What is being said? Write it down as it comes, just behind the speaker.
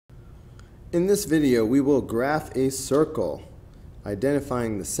In this video, we will graph a circle,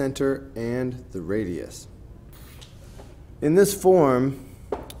 identifying the center and the radius. In this form,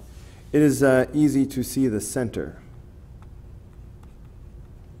 it is easy to see the center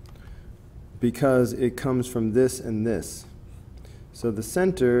because it comes from this and this. So the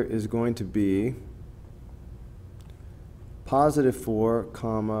center is going to be +4,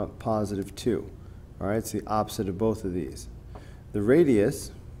 +2. All right, it's the opposite of both of these. The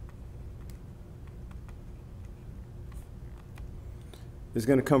radius is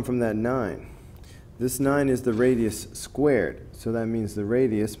going to come from that 9. This 9 is the radius squared, so that means the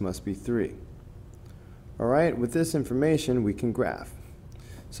radius must be 3. All right, with this information, we can graph.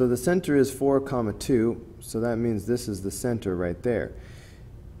 So the center is 4, 2, so that means this is the center right there.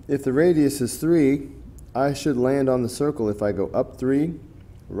 If the radius is 3, I should land on the circle if I go up 3,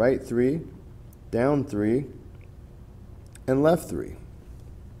 right 3, down 3, and left 3.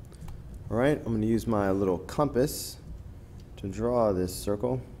 All right, I'm going to use my little compass to draw this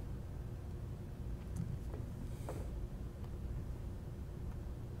circle.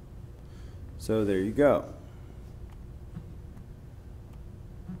 So there you go.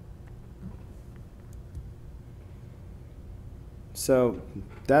 So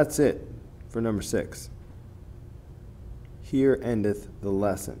that's it for number 6. Here endeth the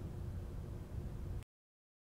lesson.